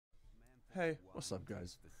Hey, what's up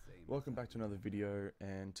guys? Welcome back to another video,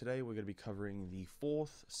 and today we're going to be covering the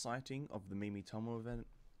 4th sighting of the Tomo event.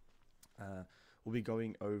 We'll be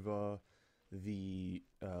going over the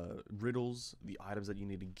riddles, the items that you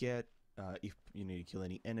need to get, if you need to kill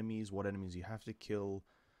any enemies, what enemies you have to kill,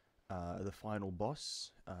 the final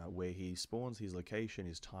boss, where he spawns, his location,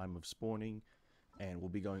 his time of spawning, and we'll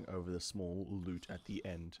be going over the small loot at the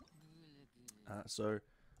end. So,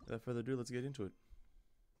 without further ado, let's get into it.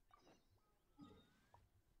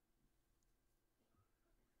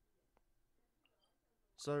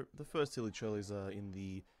 So, the first hilichurl is in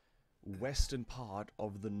the western part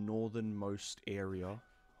of the northernmost area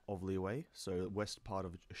of Liyue, so west part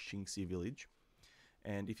of Xingxi village.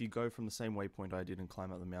 And if you go from the same waypoint I did and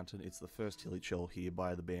climb up the mountain, it's the first hilichurl here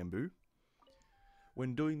by the bamboo.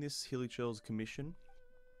 When doing this hilichurl's commission,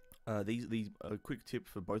 a quick tip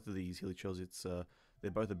for both of these hilichurls,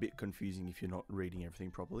 they're both a bit confusing if you're not reading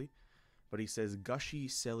everything properly. But he says Gushi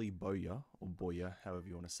Seli Boya, or Boya, however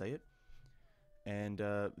you want to say it. And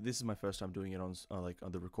this is my first time doing it on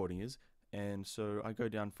the recording is, and so I go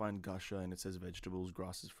down, find Gusha, and it says vegetables,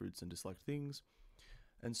 grasses, fruits, and disliked things.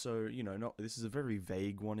 And so, you know, this is a very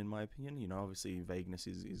vague one in my opinion. You know, obviously vagueness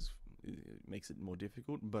makes it more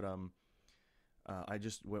difficult, but I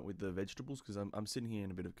just went with the vegetables because I'm sitting here in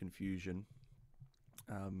a bit of confusion.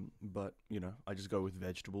 But you know, I just go with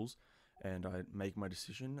vegetables, and I make my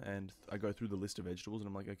decision, and I go through the list of vegetables, and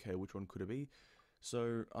I'm like, okay, which one could it be?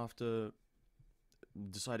 So after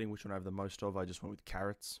deciding which one I have the most of, I just went with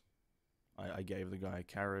carrots. I gave the guy a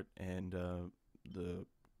carrot, and the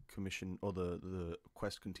commission, or the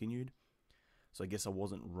quest continued. So I guess I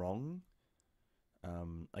wasn't wrong.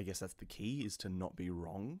 I guess that's the key, is to not be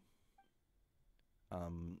wrong.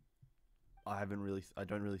 I don't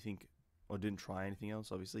really think, or didn't try anything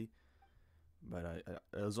else, obviously. But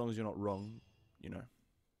as long as you're not wrong, you know,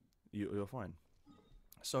 you're fine.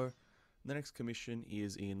 So the next commission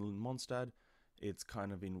is in Mondstadt. It's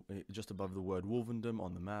kind of in just above the word Wolvendom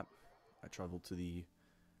on the map. I travel to the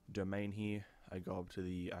domain here. I go up to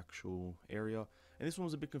the actual area, and this one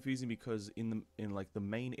was a bit confusing because in like the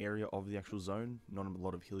main area of the actual zone, not a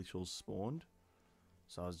lot of hilichurls spawned.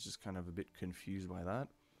 So I was just kind of a bit confused by that.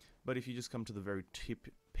 But if you just come to the very tip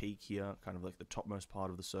peak here, kind of like the topmost part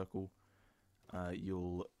of the circle,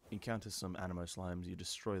 you'll encounter some animo slimes. You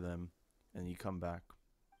destroy them, and you come back.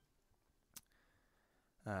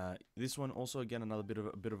 This one also, again, another bit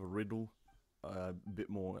of a riddle. A bit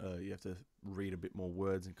more. You have to read a bit more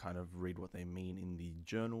words and kind of read what they mean in the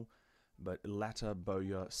journal. But Lata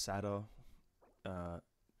Boya Sada.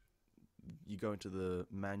 You go into the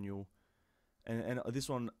manual, and this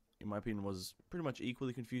one, in my opinion, was pretty much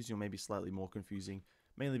equally confusing, or maybe slightly more confusing,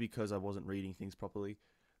 mainly because I wasn't reading things properly.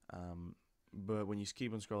 But when you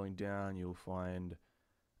keep on scrolling down, you'll find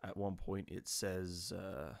at one point it says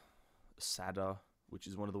Sada, which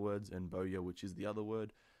is one of the words, and Boya, which is the other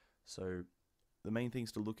word. So the main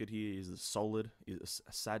things to look at here is the solid.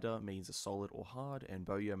 Sada means a solid or hard, and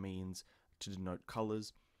Boya means to denote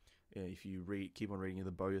colors. If you keep on reading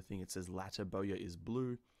the Boya thing, it says Latter Boya is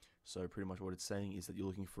blue. So pretty much what it's saying is that you're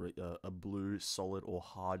looking for a blue, solid, or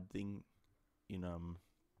hard thing in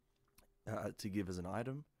to give as an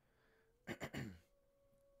item.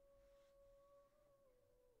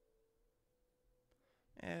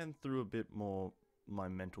 And through a bit more my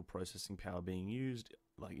mental processing power being used,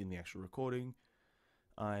 like in the actual recording,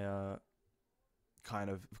 I kind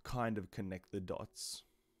of connect the dots.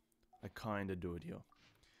 I kind of do it here.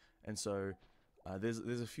 And so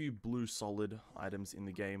there's a few blue solid items in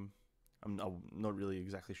the game. I'm not really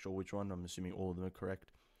exactly sure which one. I'm assuming all of them are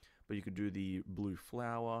correct. But you could do the blue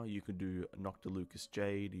flower, you could do Noctilucus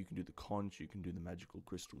Jade, you can do the conch, you can do the magical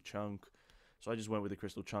crystal chunk. So I just went with the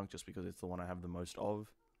crystal chunk just because it's the one I have the most of.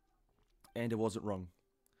 And it wasn't wrong.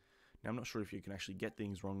 Now I'm not sure if you can actually get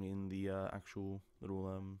things wrong in the actual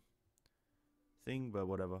little thing, but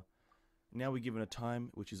whatever. Now we're given a time,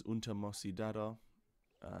 which is Unta Mosi Dada.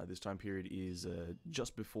 This time period is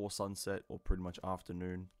just before sunset, or pretty much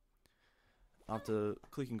afternoon. After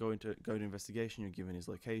clicking go to investigation, you're given his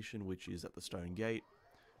location, which is at the stone gate,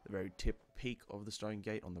 the very tip peak of the stone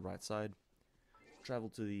gate on the right side. Travel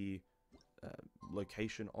to the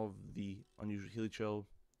location of the unusual hilichurl.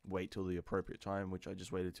 Wait till the appropriate time, which I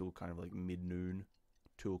just waited till kind of like mid-noon,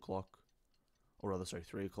 2 o'clock, or rather, sorry,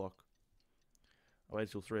 3 o'clock. I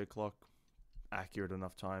waited till 3 o'clock, accurate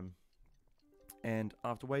enough time. And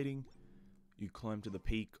after waiting, you climb to the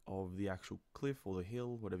peak of the actual cliff or the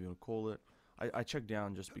hill, whatever you want to call it. I checked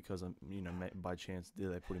down just because I'm, you know, by chance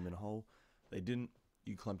did they put him in a hole. They didn't.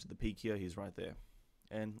 You climb to the peak here, he's right there.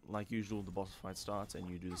 And like usual, the boss fight starts and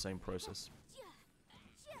you do the same process.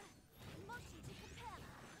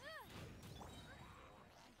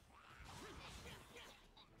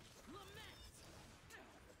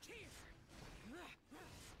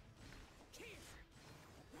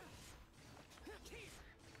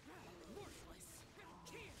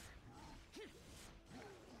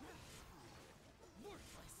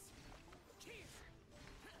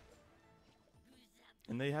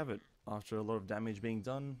 And there you have it. After a lot of damage being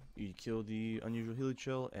done, you kill the unusual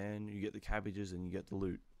hilichurl and you get the cabbages and you get the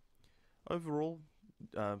loot. Overall,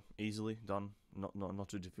 easily done, not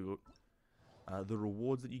too difficult. The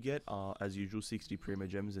rewards that you get are, as usual, 60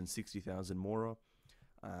 Primogems and 60,000 Mora.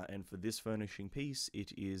 And for this furnishing piece,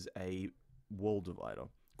 it is a wall divider.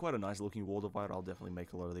 Quite a nice looking wall divider. I'll definitely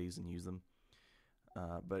make a lot of these and use them.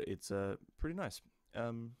 But it's pretty nice.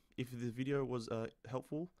 If the video was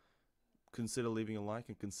helpful, consider leaving a like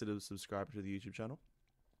and consider subscribing to the YouTube channel.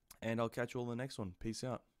 And I'll catch you all in the next one. Peace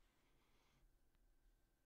out.